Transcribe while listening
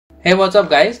Hey, what's up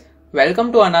guys?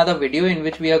 Welcome to another video in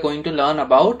which we are going to learn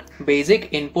about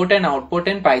basic input and output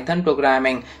in Python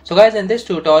programming. So guys, in this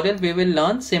tutorial we will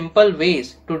learn simple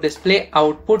ways to display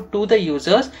output to the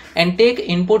users and take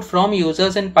input from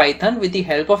users in Python with the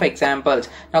help of examples.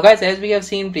 Now guys, as we have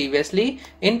seen previously,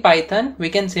 in Python we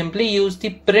can simply use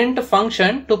the print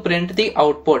function to print the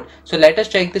output. So let us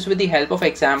check this with the help of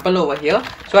example over here.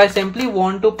 So I simply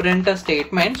want to print a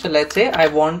statement. So let's say I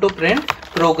want to print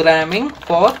programming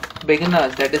for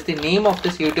beginners. That is the name of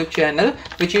this YouTube channel,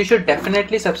 which you should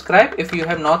definitely subscribe if you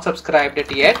have not subscribed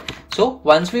it yet. So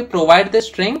once we provide the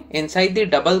string inside the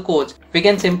double quotes, we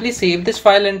can simply save this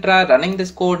file and try running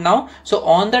this code now. So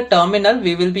on the terminal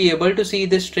we will be able to see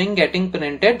this string getting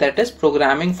printed, that is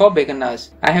programming for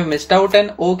beginners. I have missed out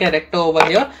an O character over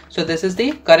here, so this is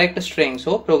the correct string.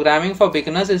 So programming for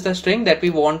beginners is the string that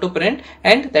we want to print,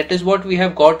 and that is what we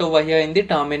have got over here in the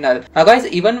terminal. Now guys,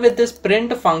 even with this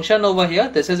print function over here,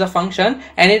 this is a function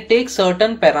and it takes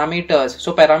certain parameters.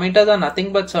 So parameters are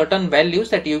nothing but certain values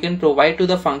that you can provide to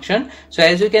the function. So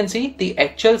as you can see, the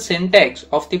actual syntax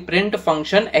of the print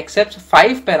function accepts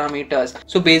 5 parameters.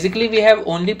 So basically we have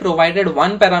only provided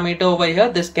one parameter over here.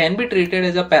 This can be treated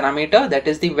as a parameter, that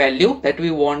is the value that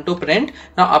we want to print.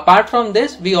 Now apart from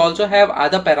this, we also have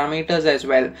other parameters as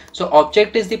well. So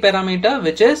object is the parameter,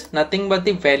 which is nothing but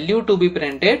the value to be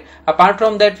printed. Apart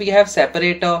from that, we have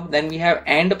separator, then we have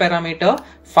AND parameter,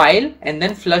 file, and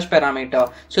then flush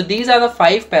parameter. So these are the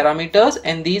 5 parameters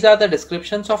and these are the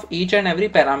descriptions of each and every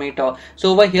parameter.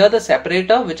 So over here the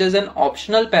separator, which is an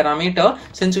optional parameter,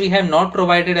 since we have not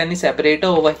provided any separator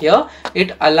over here,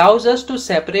 it allows us to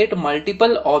separate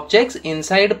multiple objects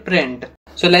inside print.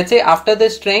 So let's say after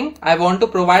this string I want to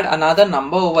provide another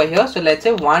number over here. So let's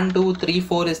say 1, 2, 3,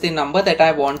 4 is the number that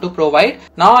I want to provide.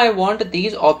 Now I want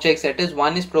these objects, that is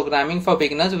one is programming for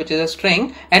beginners, which is a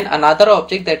string, and another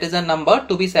object that is a number,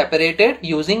 to be separated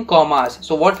using commas.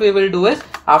 So what we will do is,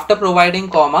 after providing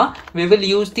comma, we will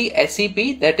use the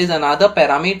SEP, that is another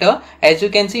parameter. As you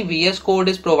can see, VS Code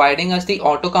is providing us the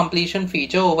auto completion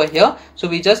feature over here. So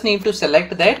we just need to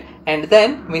select that, and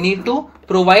then we need to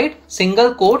provide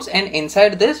single quotes, and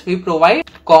inside this we provide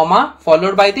comma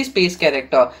followed by the space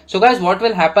character. So guys, what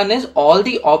will happen is all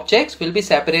the objects will be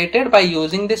separated by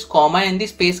using this comma and the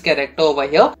space character over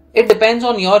here. It depends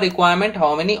on your requirement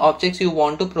how many objects you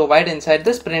want to provide inside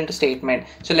this print statement.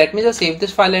 So let me just save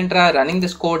this file and try running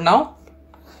this code now.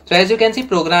 So as you can see,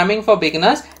 programming for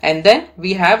beginners, and then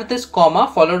we have this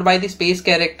comma followed by the space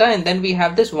character, and then we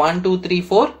have this 1, 2, 3,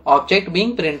 4 object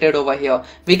being printed over here.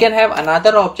 We can have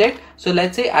another object. So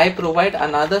let's say I provide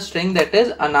another string, that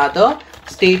is another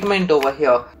statement over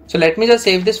here. So let me just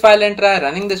save this file and try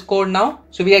running this code now.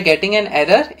 So we are getting an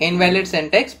error, invalid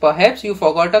syntax, perhaps you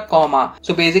forgot a comma.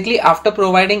 So basically after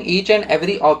providing each and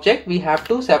every object, we have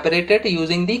to separate it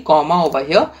using the comma over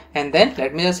here. And then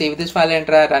let me just save this file and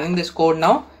try running this code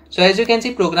now. So as you can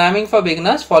see, programming for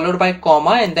beginners followed by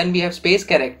comma, and then we have space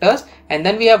characters, and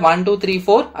then we have 1, 2, 3,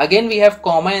 4. Again we have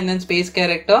comma and then space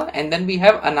character, and then we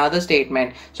have another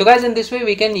statement. So guys, in this way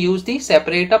we can use the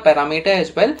separator parameter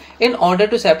as well in order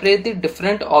to separate the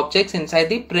different objects inside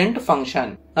the print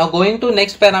function. Now going to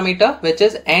next parameter, which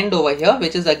is AND over here,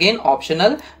 which is again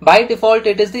optional. By default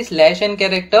it is the /n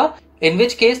character, in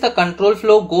which case the control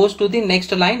flow goes to the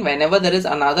next line whenever there is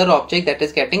another object that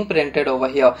is getting printed over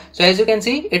here. So as you can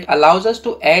see, it allows us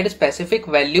to add specific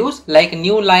values like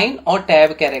new line or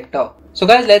tab character. So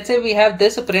guys, let's say we have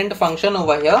this print function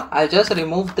over here. I'll just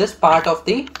remove this part of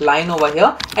the line over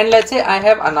here, and let's say I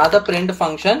have another print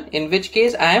function, in which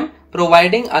case I am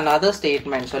providing another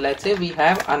statement. So let's say we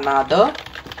have another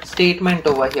statement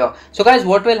over here. So guys,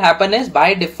 what will happen is,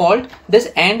 by default this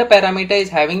AND parameter is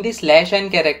having the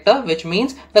 /n character, which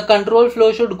means the control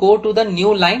flow should go to the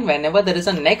new line whenever there is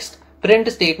a next print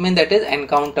statement that is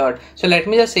encountered. So let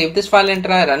me just save this file and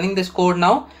try running this code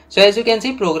now. So as you can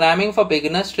see, programming for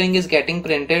beginner string is getting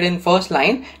printed in first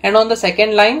line, and on the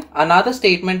second line another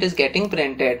statement is getting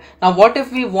printed. Now what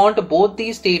if we want both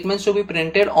these statements to be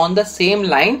printed on the same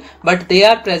line, but they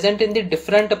are present in the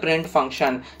different print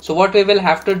function? So what we will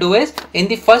have to do is, in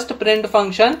the first print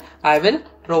function I will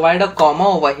provide a comma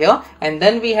over here, and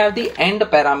then we have the AND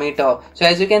parameter. So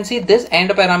as you can see, this AND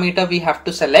parameter we have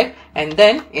to select, and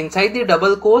then inside the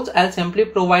double quotes I'll simply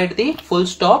provide the full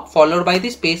stop followed by the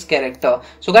space character.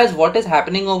 So guys, what is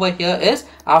happening over here is,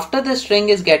 after the string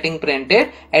is getting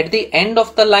printed, at the end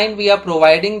of the line we are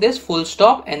providing this full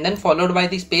stop and then followed by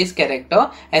the space character,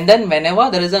 and then whenever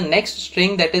there is a next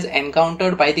string that is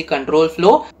encountered by the control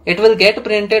flow, it will get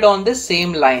printed on this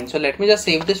same line. So let me just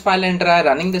save this file and try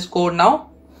running this code now.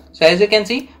 So as you can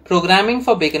see, programming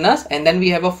for beginners, and then we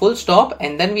have a full stop,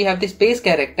 and then we have the space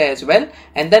character as well,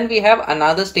 and then we have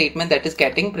another statement that is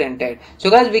getting printed. So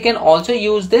guys, we can also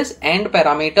use this AND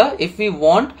parameter if we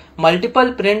want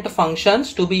multiple print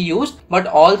functions to be used, but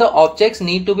all the objects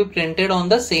need to be printed on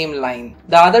the same line.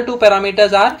 The other two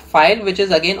parameters are file, which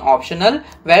is again optional,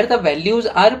 where the values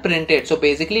are printed. So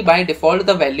basically by default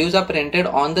the values are printed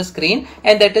on the screen,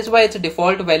 and that is why its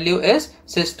default value is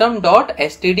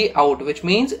system.stdout, which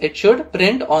means it should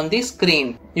print on the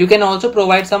screen. You can also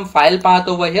provide some file path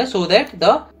over here so that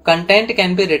the content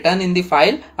can be written in the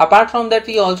file. Apart from that,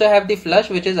 we also have the flush,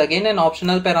 which is again an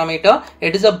optional parameter.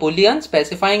 It is a boolean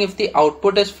specifying if the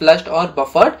output is flushed or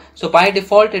buffered. So by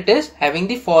default it is having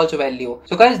the false value.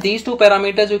 So guys, these two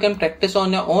parameters you can practice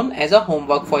on your own as a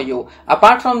homework for you.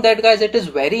 Apart from that guys, it is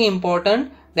very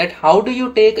important that how do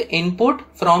you take input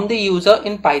from the user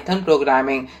in Python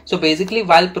programming. So basically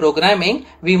while programming,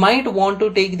 we might want to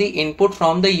take the input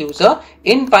from the user.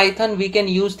 In Python, we can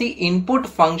use the input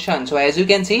function. So as you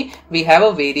can see, we have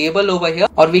a variable over here,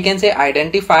 or we can say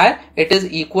identifier. It is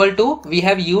equal to, we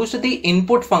have used the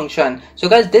input function. So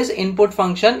guys, this input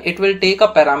function, it will take a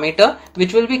parameter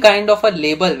which will be kind of a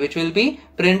label which will be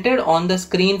printed on the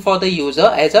screen for the user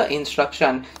as an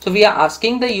instruction. So we are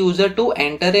asking the user to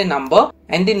enter a number,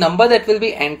 and the number that will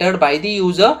be entered by the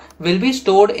user will be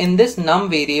stored in this num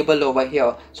variable over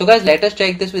here. So guys, let us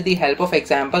check this with the help of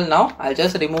example. Now I'll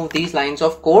just remove these lines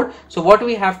of code. So what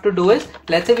we have to do is,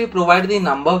 let's say we provide the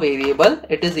number variable,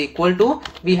 it is equal to,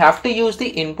 we have to use the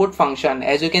input function.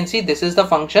 As you can see, this is the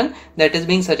function that is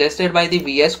being suggested by the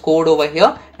VS Code over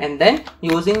here, and then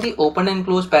using the open and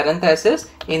close parenthesis,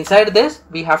 inside this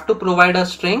we have to provide a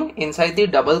string inside the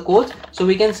double quotes. So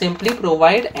we can simply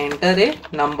provide enter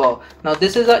a number. Now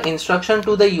this is an instruction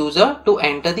to the user to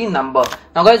enter the number.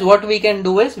 Now guys, what we can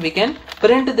do is we can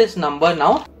print this number.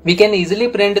 Now we can easily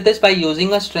print this by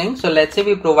using a string. So let's say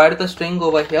we provide the string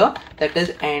over here, that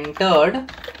is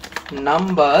entered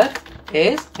number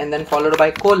is, and then followed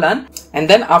by colon, and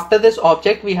then after this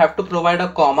object we have to provide a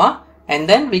comma, and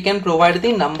then we can provide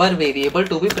the number variable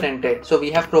to be printed. So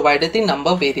we have provided the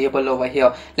number variable over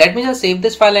here. Let me just save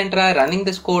this file and try running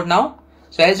this code now.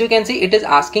 So as you can see, it is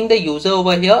asking the user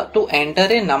over here to enter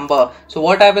a number. So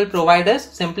what I will provide is,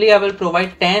 simply I will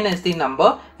provide 10 as the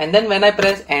number, and then when I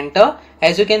press enter,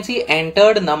 as you can see,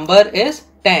 entered number is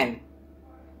 10.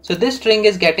 So this string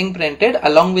is getting printed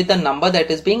along with the number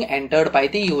that is being entered by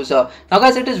the user. Now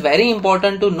guys, it is very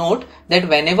important to note that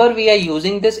whenever we are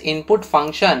using this input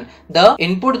function, the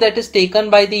input that is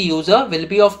taken by the user will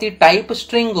be of the type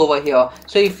string over here.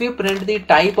 So if we print the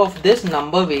type of this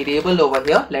number variable over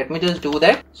here, let me just do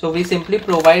that. So we simply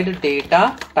provide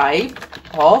data type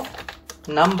of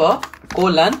number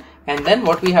colon, and then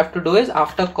what we have to do is,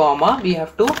 after comma we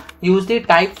have to use the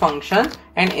type function,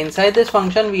 and inside this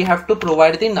function we have to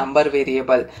provide the number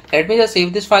variable. Let me just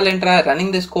save this file and try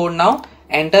running this code now.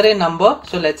 Enter a number.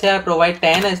 So let's say I provide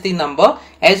 10 as the number.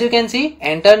 As you can see,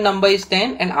 entered number is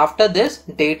 10, and after this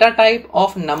data type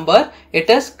of number, it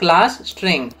is class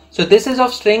string. So this is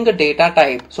of string data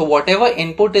type. So whatever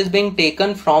input is being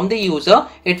taken from the user,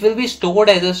 it will be stored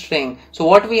as a string. So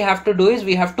what we have to do is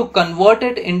we have to convert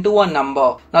it into a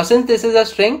number. Now since this is a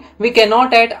string, we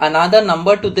cannot add another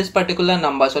number to this particular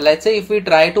number. So let's say if we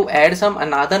try to add some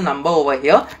another number over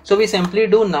here, so we simply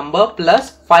do number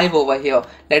plus 5 over here.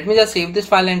 Let me just save this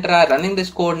file and try running this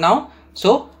code now.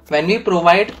 So when we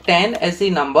provide 10 as the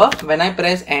number, when I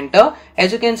press enter,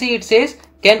 as you can see, it says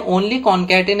can only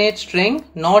concatenate string,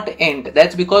 not int.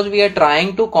 That's because we are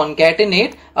trying to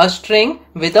concatenate a string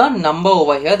with a number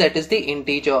over here, that is the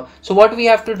integer. So what we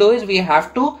have to do is we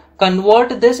have to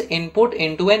convert this input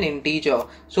into an integer.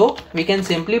 So we can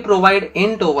simply provide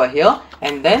int over here,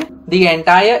 and then the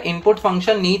entire input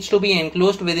function needs to be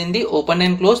enclosed within the open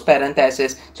and close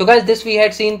parenthesis. So guys, this we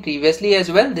had seen previously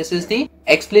as well. This is the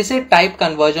explicit type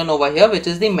conversion over here, which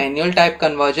is the manual type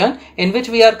conversion, in which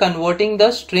we are converting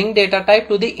the string data type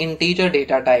to the integer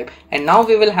data type. And now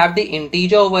we will have the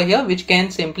integer over here, which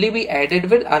can simply be added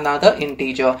with another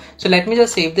integer. So let me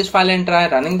just save this file and try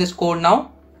running this code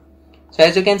now. So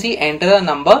as you can see, enter a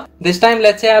number. This time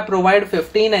let's say I provide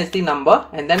 15 as the number,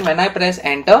 and then when I press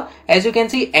enter, as you can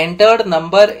see, entered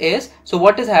number is, so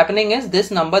what is happening is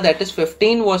this number, that is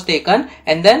 15, was taken,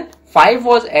 and then 5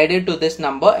 was added to this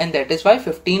number, and that is why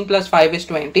 15 plus 5 is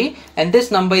 20, and this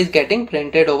number is getting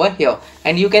printed over here.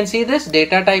 And you can see this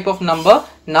data type of number,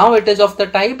 Now it is of the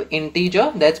type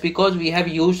integer. That's because we have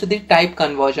used the type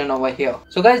conversion over here.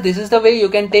 So guys, this is the way you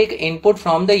can take input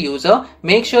from the user.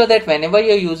 Make sure that whenever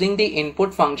you're using the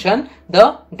input function,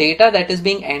 the data that is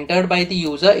being entered by the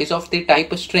user is of the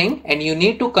type string, and you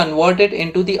need to convert it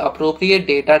into the appropriate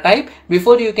data type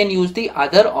before you can use the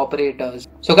other operators.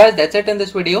 So guys, that's it in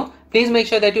this video. Please make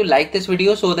sure that you like this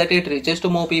video so that it reaches to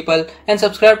more people, and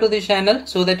subscribe to this channel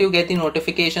so that you get the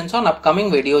notifications on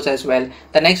upcoming videos as well.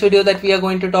 The next video that we are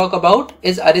going to talk about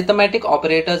is arithmetic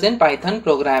operators in Python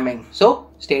programming.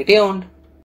 So stay tuned.